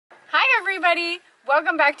everybody,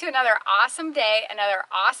 welcome back to another awesome day, another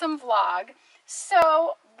awesome vlog.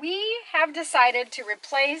 So we have decided to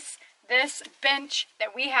replace this bench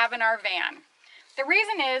that we have in our van. The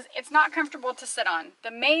reason is it's not comfortable to sit on.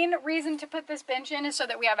 The main reason to put this bench in is so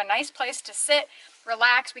that we have a nice place to sit,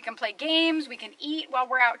 relax, we can play games, we can eat while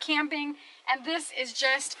we're out camping, and this is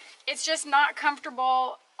it's just not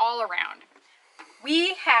comfortable all around.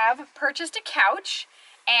 We have purchased a couch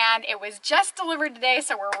and it was just delivered today,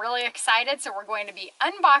 so we're really excited. So we're going to be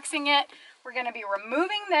unboxing it. We're going to be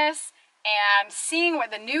removing this and seeing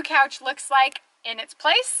what the new couch looks like in its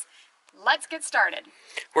place. Let's get started.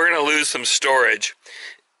 We're going to lose some storage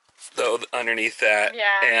though underneath that.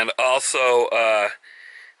 Yeah. And also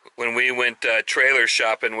when we went trailer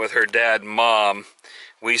shopping with her dad and mom,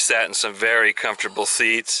 we sat in some very comfortable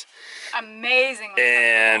seats. Amazingly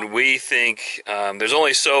and comfortable. We think there's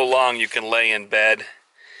only so long you can lay in bed,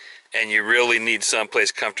 and you really need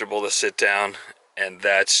someplace comfortable to sit down, and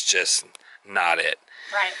that's just not it.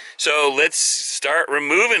 Right. So let's start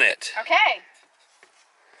removing it. Okay.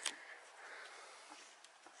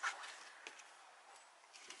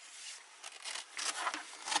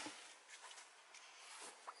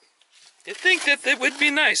 You'd think that it would be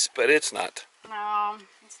nice, but it's not. No,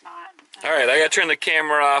 it's not. All right, I gotta turn the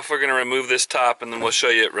camera off. We're gonna remove this top, and then we'll show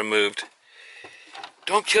you it removed.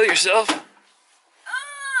 Don't kill yourself.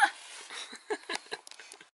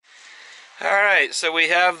 All right, so we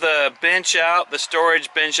have the bench out, the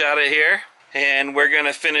storage bench out of here, and we're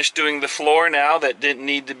gonna finish doing the floor now that didn't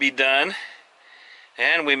need to be done.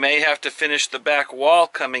 And we may have to finish the back wall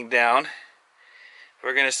coming down.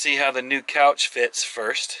 We're gonna see how the new couch fits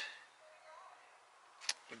first.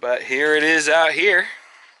 But here it is out here.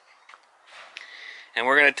 And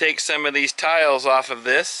we're going to take some of these tiles off of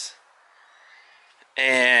this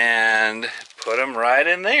and put them right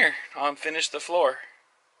in there on finish the floor.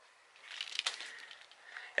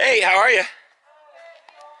 Hey, how are you?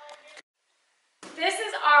 This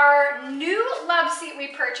is our new love seat we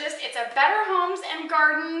purchased. It's a Better Homes and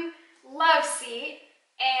Garden love seat,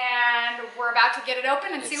 and we're about to get it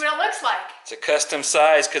open and see what it looks like. It's a custom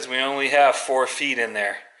size because we only have 4 feet in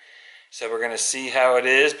there. So we're going to see how it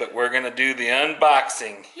is, but we're going to do the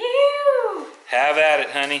unboxing. Yoo! Have at it,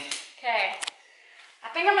 honey. Okay. I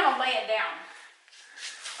think I'm going to lay it down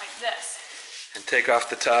like this. And take off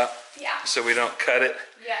the top. Yeah. So we don't cut it.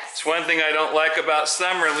 Yes. It's one thing I don't like about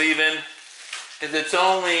summer leaving is it's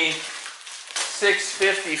only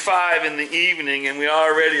 6:55 in the evening and we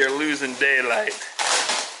already are losing daylight.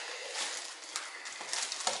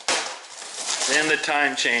 Then the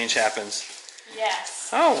time change happens. Yes.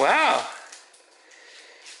 Oh, wow.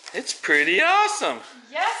 It's pretty awesome.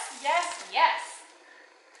 Yes, yes, yes.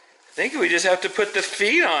 I think we just have to put the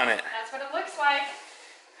feet on it. That's what it looks like.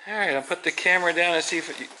 All right, I'll put the camera down and see if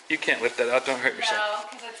you can't lift that out. Don't hurt yourself. No,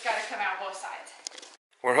 because it's got to come out both sides.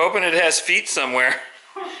 We're hoping it has feet somewhere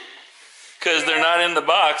because they're not in the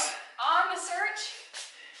box. On the search.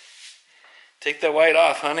 Take the white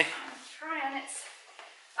off, honey. I'm trying.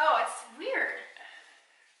 Oh, it's weird.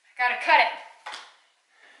 I got to cut it.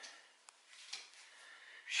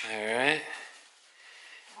 All right.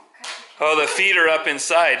 Oh, the feet are up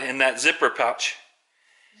inside in that zipper pouch.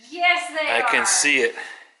 Yes, they are. I can see it.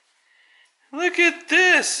 Look at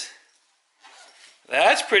this.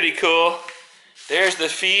 That's pretty cool. There's the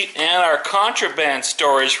feet and our contraband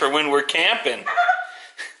storage for when we're camping.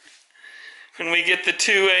 When we get the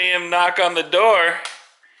 2 a.m. knock on the door,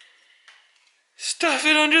 stuff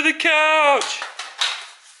it under the couch.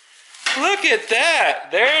 Look at that.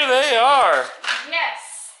 There they are. Yes.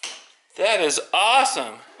 That is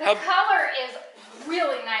awesome. The color is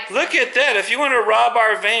really nice. Look at that. If you want to rob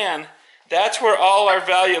our van, that's where all our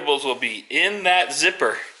valuables will be, in that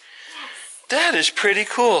zipper. Yes. That is pretty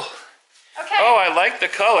cool. Okay. Oh, I like the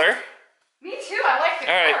color. Me too. I like the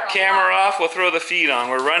color. All right, camera off. We'll throw the feet on.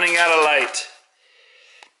 We're running out of light.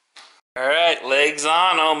 All right, legs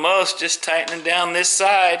on almost. Just tightening down this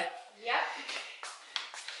side. Yep.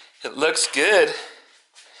 It looks good.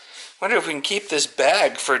 Wonder if we can keep this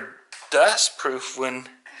bag for dust proof when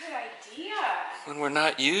Good idea. we're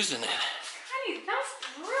not using it. Honey, that's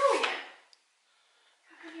brilliant.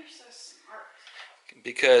 How come you're so smart?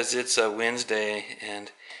 Because it's a Wednesday,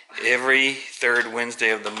 and every third Wednesday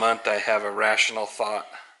of the month I have a rational thought.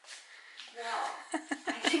 Well,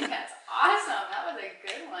 I think that's awesome. That was a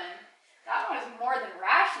good one. That was more than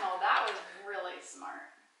rational. That was really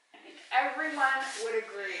smart. I think everyone would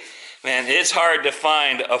agree. Man, it's hard to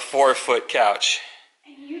find a 4-foot couch.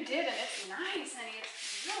 And you did, and it's nice, and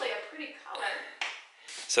it's really a pretty color.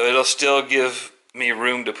 So it'll still give me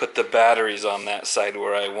room to put the batteries on that side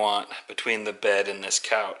where I want, between the bed and this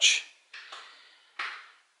couch.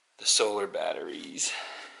 the solar batteries.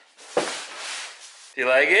 Do you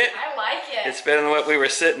like it? I like it. It's better than what we were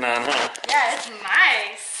sitting on, huh? Yeah, it's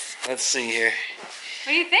nice. Let's see here.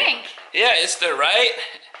 What do you think? Yeah, it's the right.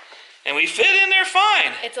 And we fit in there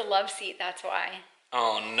fine. It's a love seat, that's why.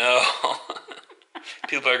 Oh no.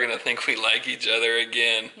 People are going to think we like each other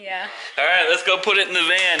again. Yeah. All right, let's go put it in the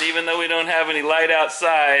van, even though we don't have any light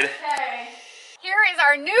outside. Okay. Here is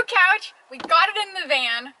our new couch. We got it in the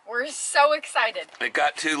van. We're so excited. It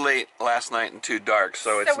got too late last night and too dark,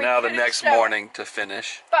 so it's we now the couldn't next show morning to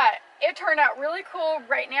finish. But it turned out really cool.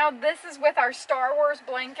 Right now, this is with our Star Wars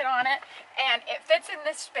blanket on it, and it fits in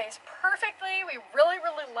this space perfectly. We really,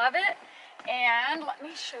 really love it. And let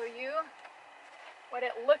me show you what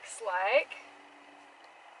it looks like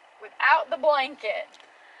without the blanket.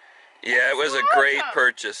 Yeah, it was a great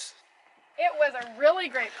purchase. It was a really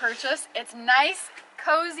great purchase. It's nice,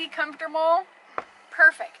 cozy, comfortable,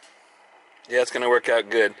 perfect. Yeah, it's going to work out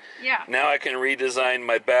good. Yeah. Now I can redesign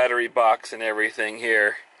my battery box and everything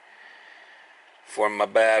here for my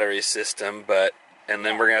battery system, and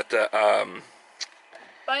then we're going to have to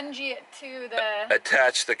bungee it to the...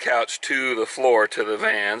 attach the couch to the floor to the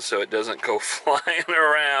van so it doesn't go flying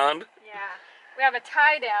around. Yeah. We have a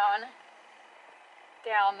tie down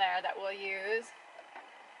there that we'll use.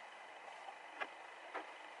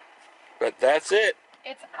 But that's it.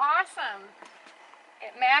 It's awesome.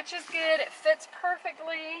 It matches good. It fits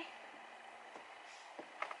perfectly.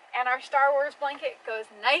 And our Star Wars blanket goes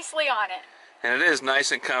nicely on it. And it is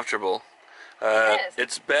nice and comfortable. It is.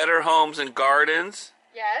 It's Better Homes and Gardens.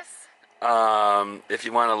 Yes. If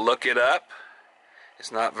you want to look it up,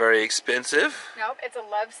 it's not very expensive. Nope, it's a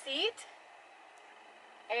love seat.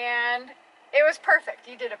 And it was perfect.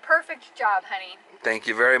 You did a perfect job, honey. Thank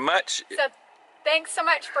you very much. So thanks so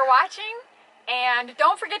much for watching. And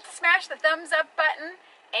don't forget to smash the thumbs up button.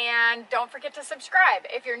 And don't forget to subscribe.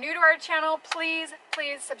 If you're new to our channel, please,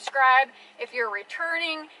 please subscribe. If you're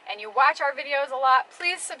returning and you watch our videos a lot,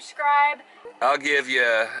 please subscribe. I'll give you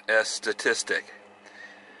a statistic.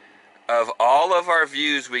 Of all of our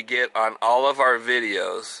views we get on all of our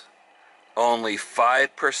videos, only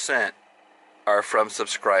 5% are from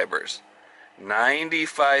subscribers.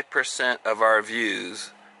 95% of our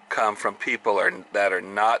views come from people that are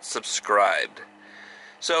not subscribed.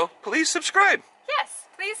 So please subscribe. Yes,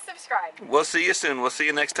 please subscribe. We'll see you soon. We'll see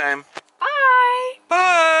you next time. Bye.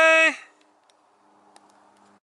 Bye.